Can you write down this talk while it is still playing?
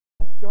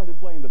started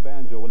playing the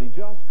banjo, well, he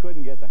just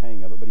couldn't get the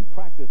hang of it, but he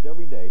practiced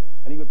every day,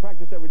 and he would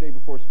practice every day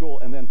before school,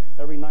 and then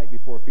every night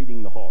before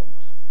feeding the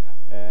hogs.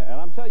 And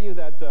I'm telling you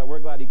that we're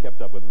glad he kept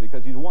up with it,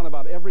 because he's won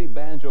about every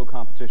banjo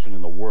competition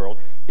in the world.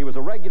 He was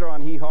a regular on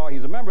Hee Haw.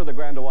 He's a member of the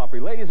Grand Ole Opry.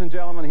 Ladies and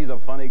gentlemen, he's a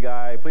funny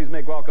guy. Please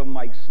make welcome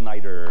Mike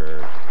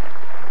Snider.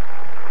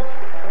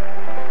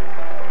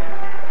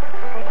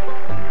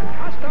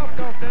 I stopped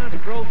off down at the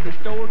grocery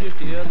store just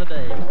the other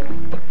day.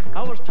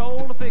 I was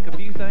told to pick a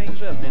few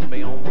things up and then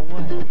be on my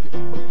way.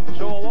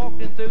 So I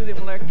walked in through them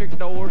electric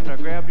doors and I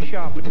grabbed a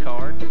shopping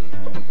cart,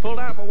 pulled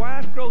out my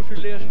wife's grocery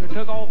list and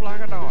took off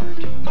like a dart.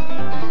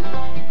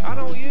 I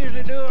don't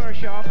usually do our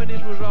shopping,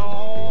 this was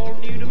all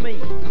new to me,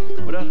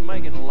 but I was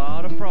making a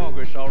lot of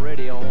progress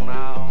already on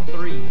aisle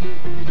 3.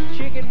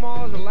 Chicken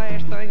was the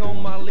last thing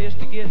on my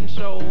list of getting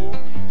sold.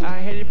 I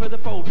headed for the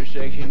poultry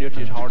section just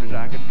as hard as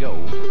I could go.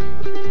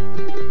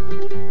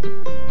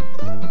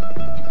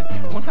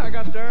 When I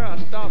got there, I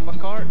stopped my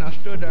cart and I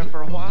stood there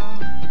for a while,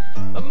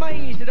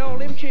 amazed at all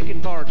them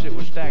chicken parts that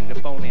was stacked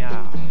up on the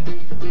aisle.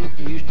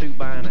 Used to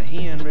buying a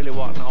hen really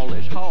wasn't all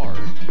this hard.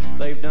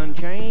 They've done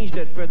changed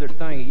that feathered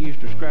thing that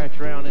used to scratch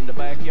around in the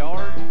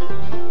backyard.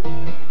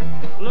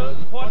 Look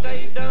what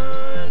they've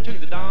done to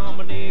the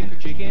Dominecker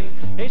chicken.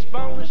 It's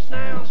boneless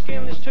now,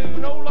 skinless too,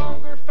 no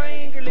longer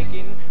finger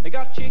licking. They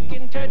got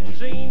chicken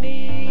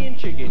tetrazzini and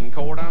chicken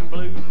cordon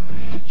bleu,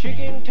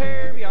 chicken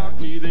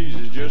teriyaki, these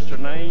is just to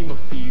name a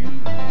few.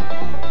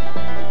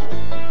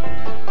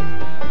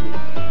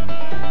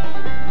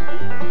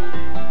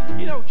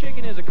 You know,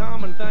 chicken is a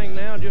common thing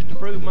now. Just to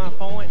prove my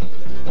point,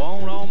 well,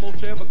 on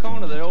almost every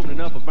corner they're opening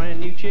up a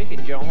brand new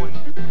chicken joint.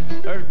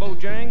 There's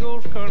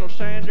Bojangles, Colonel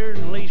Sanders,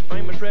 and Lee's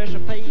famous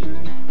recipe.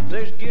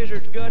 There's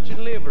gizzards, guts,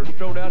 and livers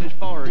thrown out as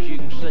far as you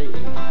can see.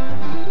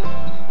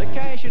 They're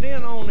cashing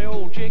in on the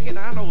old chicken,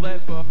 I know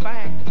that for a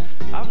fact.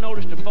 I've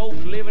noticed the folks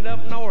living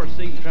up north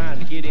seem trying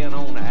to get in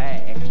on the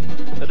act.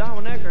 The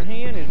Dominecker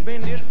Hen has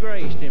been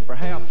disgraced, and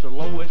perhaps the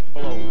lowest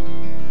blow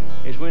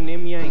is when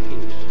them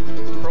Yankees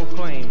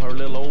proclaim her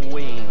little old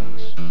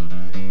wings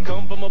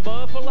come from a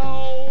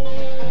buffalo.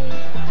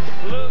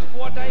 Look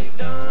what they've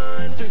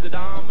done to the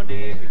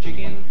Dominecker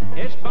chicken.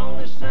 It's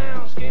boneless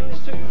now,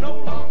 skinless too, no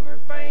longer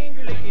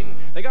finger licking.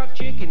 They got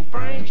chicken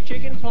franks,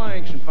 chicken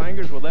planks, and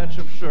fingers, well, that's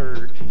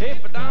absurd.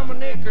 If a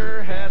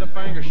Dominecker had a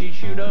finger, she'd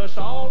shoot us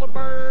all a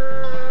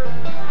bird.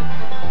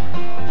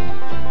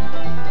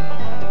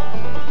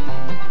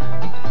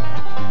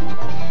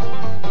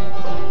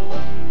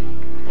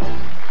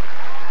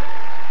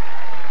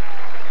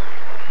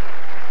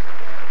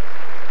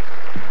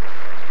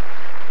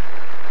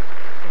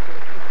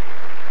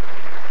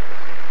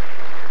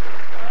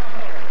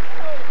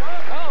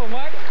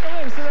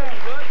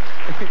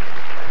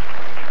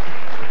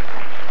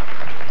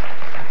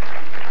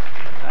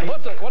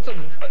 What's a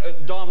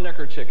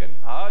Dominecker chicken?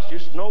 It's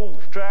just an old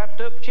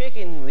strapped-up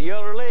chicken with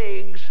yeller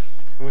legs.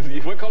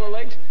 What color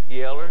legs?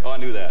 Yeller. Oh, I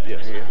knew that,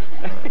 yes. Yeah.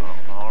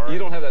 All right. You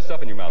don't have that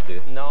stuff in your mouth, do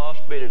you? No, I'll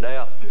spit it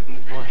out.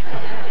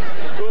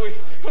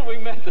 When we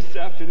met this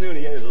afternoon,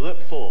 he had his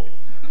lip full.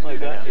 Like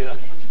that, you know.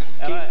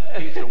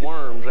 Keeps the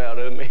worms out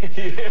of me.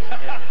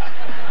 Yeah.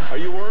 Are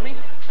you wormy?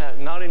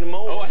 Not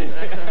anymore.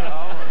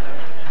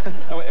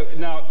 Oh,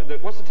 now,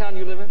 what's the town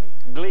you live in?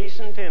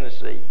 Gleason,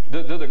 Tennessee.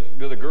 Do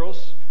the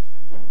girls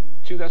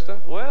chew that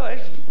stuff? Well,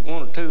 there's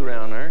one or two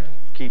around there.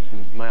 Keep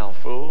them mouth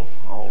full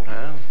all the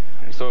time.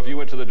 So if you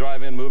went to the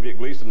drive-in movie at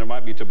Gleason, there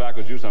might be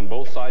tobacco juice on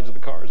both sides of the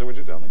car. Is that what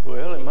you're telling me?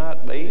 Well, it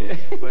might be.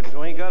 But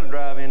we ain't got to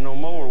drive in no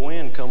more. The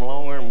wind come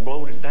along there and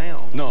blowed it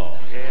down. No.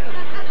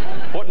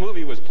 Yeah. What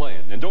movie was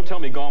playing? And don't tell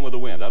me Gone with the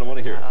Wind. I don't want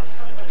to hear it.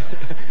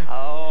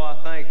 I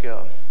think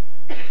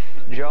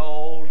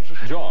Jaws.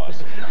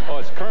 Jaws. Oh,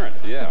 it's current,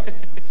 yeah.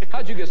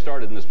 How'd you get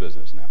started in this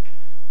business now?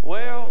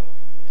 Well,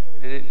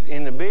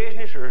 in the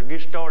business or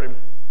get started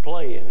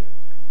playing?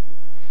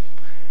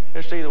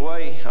 Just either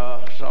way, it's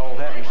all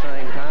happening at the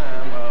same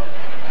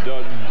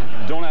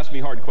time. Don't ask me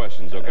hard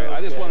questions, okay?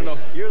 I just want to know.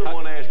 You're the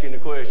one asking the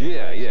question.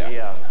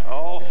 Yeah.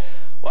 Oh,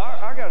 well,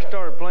 I got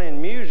started playing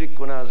music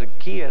when I was a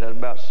kid. I was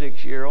about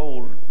 6 years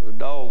old. The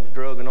dogs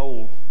drug an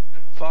old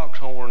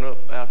foxhorn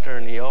up out there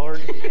in the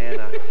yard,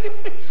 and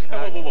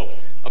whoa.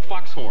 A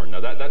foxhorn. Now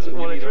that's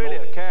well, it's really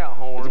a cow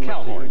horn. It's a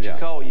cow horn. You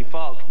call your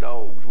fox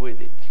dogs with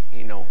it,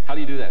 you know. How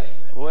do you do that?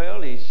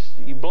 Well,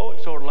 you blow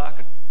it sort of like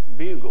a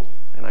bugle,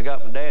 and I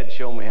got my dad to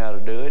show me how to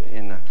do it.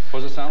 And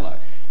what does it sound like?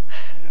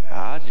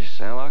 I just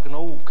sound like an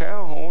old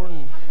cow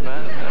horn.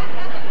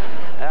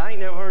 I ain't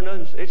never heard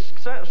nothing. It's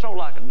sort of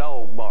like a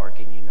dog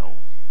barking, you know.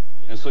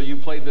 And so you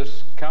played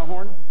this cow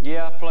horn?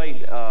 Yeah,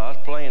 I was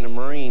playing the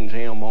Marines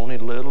hymn on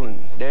it a little,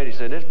 and Daddy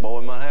said this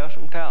boy might have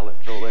some talent.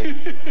 So they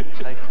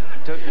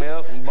took me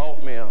up and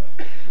bought me a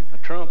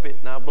trumpet,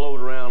 and I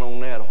blowed around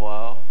on that a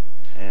while.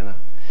 And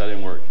that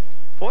didn't work.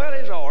 Well,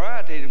 it's all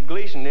right.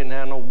 Gleason didn't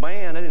have no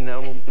band. They didn't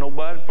have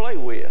nobody to play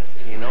with,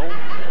 you know.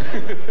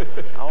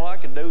 All I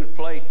could do is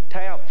play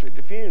taps at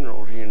the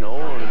funerals, you know.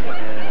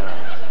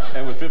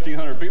 And with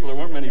 1,500 people, there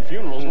weren't many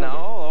funerals, No,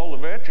 all the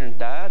veterans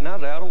died, and I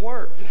was out of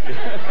work.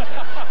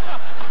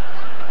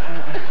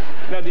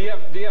 Now, do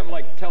Do you have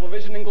like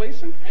television in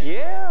Gleason?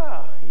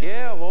 Yeah,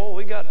 yeah. Well,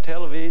 we got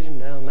television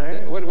down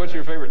there. What's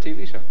your favorite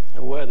TV show?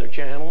 The Weather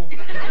Channel.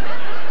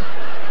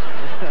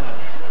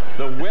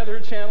 The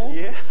Weather Channel?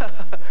 Yeah.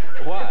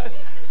 Why?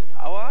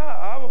 Oh,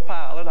 I'm a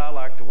pilot. I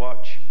like to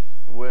watch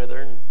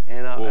weather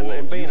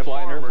and being a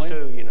farmer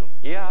too, you know.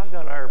 Yeah, I've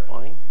got an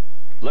airplane.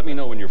 Let me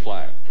know when you're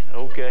flying.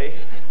 Okay.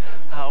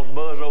 I'll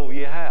buzz over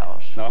your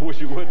house. No, I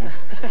wish you wouldn't.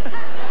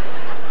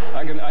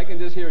 I can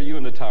just hear you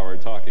in the tower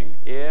talking.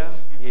 Yeah.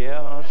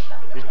 I'll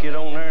just get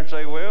on there and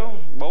say, well,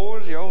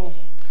 boys, y'all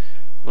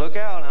look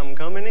out, I'm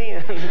coming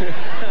in.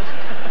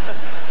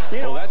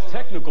 You know, that's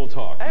technical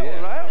talk. That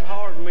was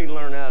hard for me to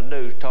learn how to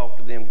do, is talk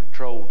to them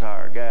control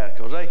tower guys,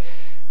 because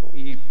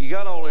you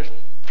got all this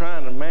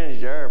trying to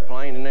manage the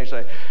airplane, and they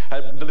say,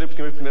 and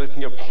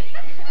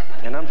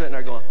I'm sitting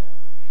there going.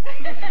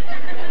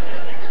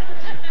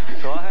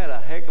 So I had a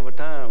heck of a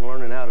time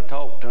learning how to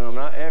talk to them.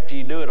 After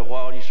you do it a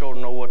while, you sort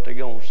of know what they're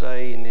going to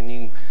say, and then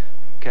you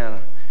kind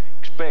of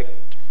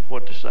expect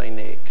what to say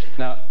next.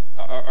 Now,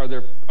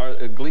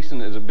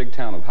 Gleason is a big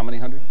town of how many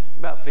hundred?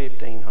 About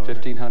 1,500.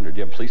 1,500. Do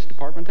you have a police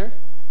department there?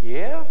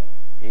 Yeah,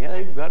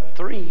 they've got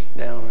 3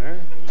 down there.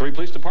 3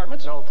 police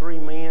departments? No, 3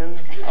 men.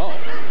 Oh.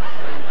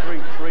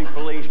 3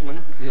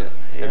 policemen. Yeah.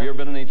 Have you ever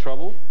been in any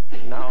trouble?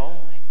 No.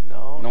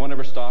 No one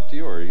ever stopped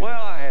you, or?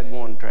 Well, I had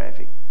one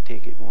traffic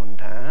ticket one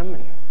time,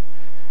 and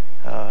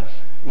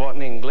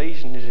wasn't in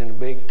Gleason, is in a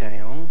big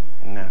town,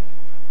 and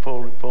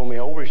pulled me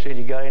over. He said,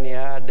 "You got any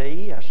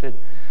ID?" I said,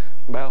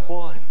 "About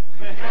what?"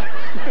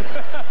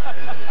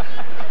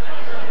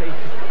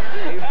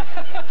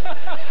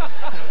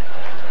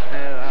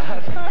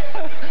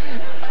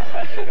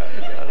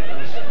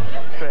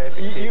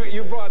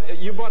 You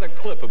brought a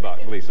clip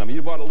about Gleason. I mean,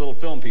 you brought a little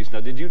film piece.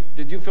 Now, did you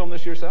film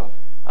this yourself?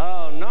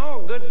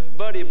 No, a good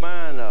buddy of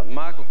mine,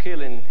 Michael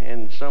Killen,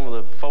 and some of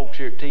the folks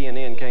here at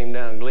TNN came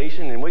down to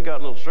Gleason, and we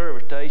got a little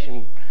service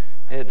station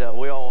that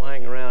we all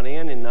hang around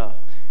in, and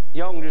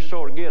y'all can just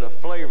sort of get a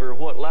flavor of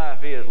what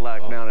life is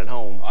like down at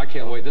home. I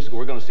can't wait.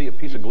 We're going to see a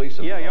piece of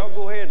Gleason. Yeah, y'all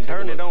go ahead and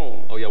turn it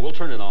on. Oh, yeah, we'll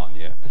turn it on,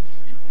 yeah.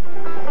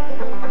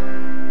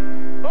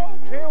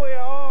 Folks, here we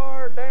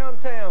are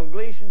downtown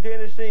Gleason,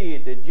 Tennessee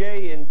at the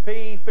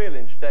J&P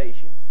filling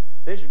station.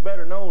 This is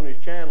better known as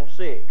Channel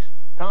 6.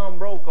 Tom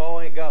Brokaw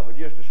ain't got but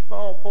just a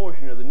small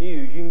portion of the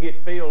news. You can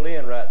get filled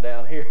in right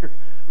down here.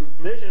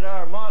 This is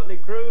our motley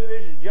crew.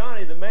 This is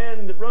Johnny, the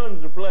man that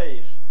runs the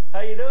place. How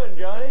you doing,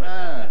 Johnny?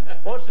 Fine.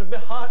 What's the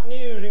hot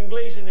news in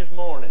Gleason this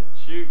morning?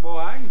 Shoot, boy,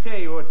 I can tell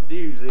you what the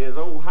news is.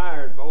 Old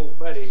hired old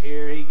buddy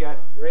here, he got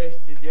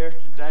arrested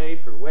yesterday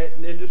for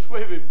wetting in the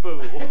swimming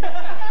pool.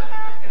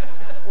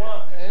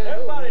 Well,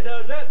 everybody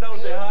does that,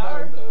 don't they,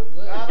 Howard?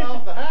 Got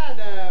off the high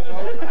dive,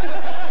 boy.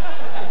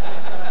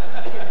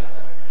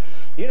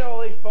 You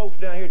know, these folks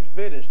down here at the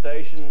filling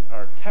station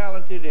are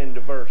talented and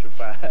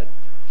diversified.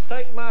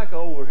 Take Micah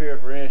over here,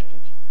 for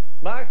instance.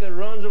 Micah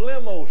runs a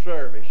limo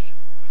service.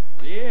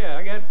 Yeah,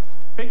 I got a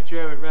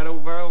picture of it right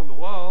over on the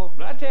wall.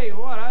 But I tell you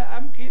what,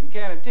 I'm getting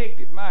kind of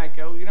ticked at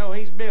Micah. You know,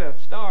 he's been a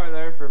star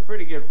there for a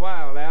pretty good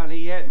while now, and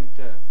he hadn't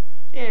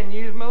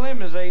used my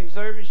limousine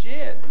service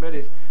yet. But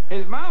his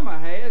mama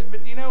has,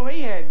 but, you know,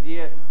 he hadn't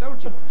yet.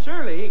 Don't you?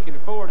 Surely he can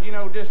afford, you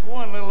know, just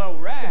one little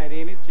old ride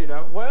in it, you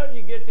know. Well,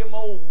 you get them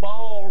old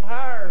bald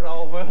tires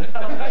off of it.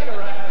 I'll take a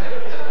ride.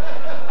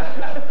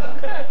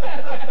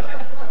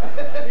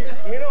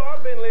 You know,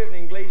 I've been living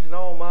in Gleason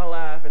all my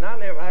life, and I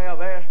never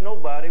have asked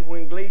nobody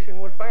when Gleason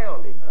was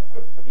founded.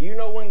 Do you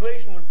know when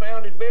Gleason was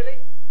founded, Billy?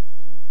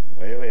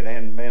 Well, it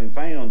hadn't been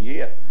found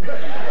yet.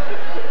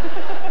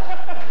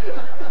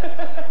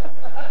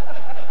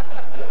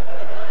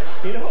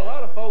 You know, a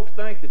lot of folks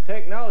think that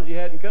technology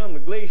hadn't come to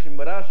Gleason,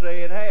 but I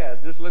say it has.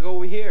 Just look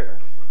over here.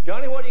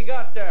 Johnny, what do you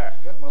got there?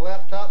 Got my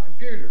laptop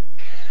computer.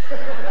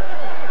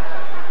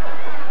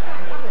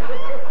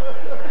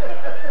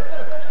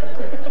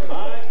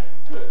 Mike?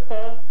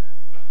 Huh?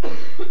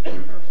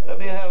 Let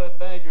me have that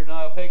banjo and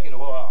I'll pick it a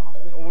while.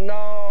 No,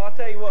 I'll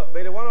tell you what,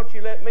 Billy, why don't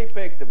you let me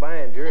pick the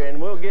banjo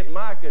and we'll get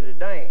Micah to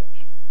dance.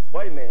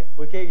 Wait a minute,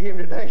 we can't get him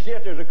to dance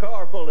yet. There's a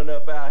car pulling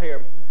up out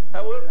here.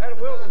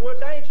 We'll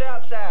dance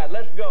outside.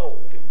 Let's go.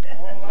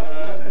 All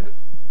right.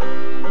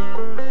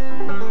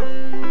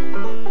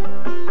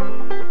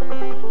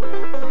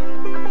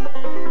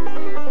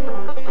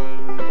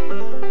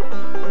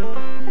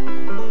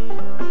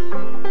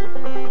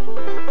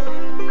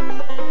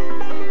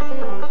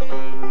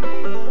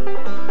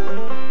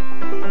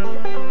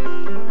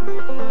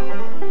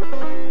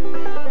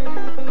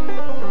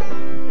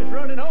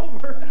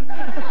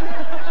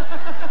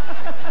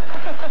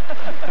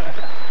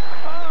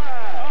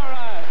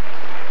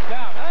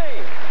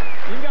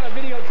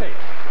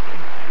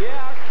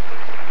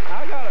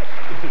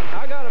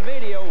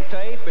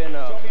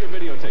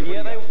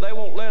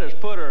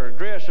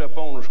 Up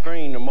on the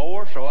screen no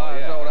more, so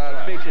I thought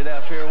I'd fix it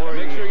out here where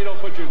Make sure you don't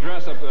put your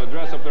dress up there on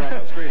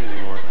that screen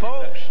anymore.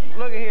 Folks,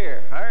 look at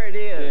here. There it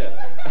is.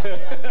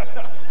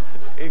 Yeah.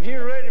 If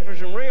you're ready for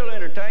some real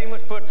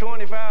entertainment, put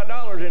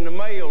 $25 in the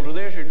mail to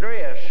this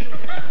address,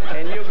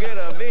 and you'll get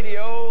a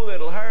video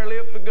that'll hair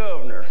lip the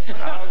governor.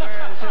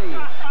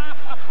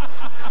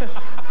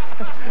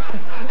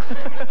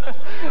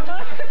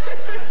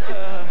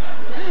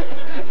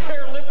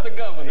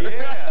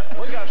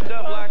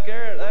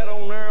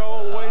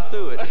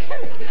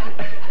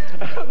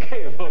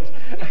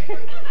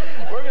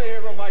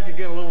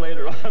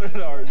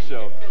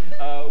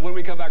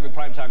 we come back with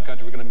Primetime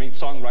Country, we're going to meet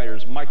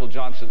songwriters Michael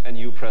Johnson and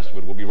Hugh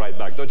Prestwood. We'll be right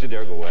back. Don't you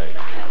dare go away.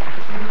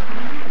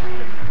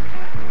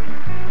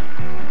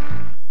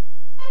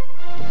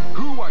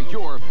 Who are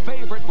your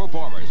favorite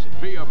performers?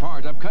 Be a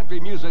part of country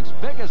music's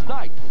biggest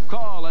night.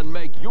 Call and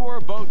make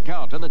your vote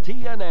count in the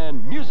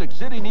TNN Music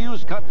City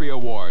News Country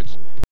Awards.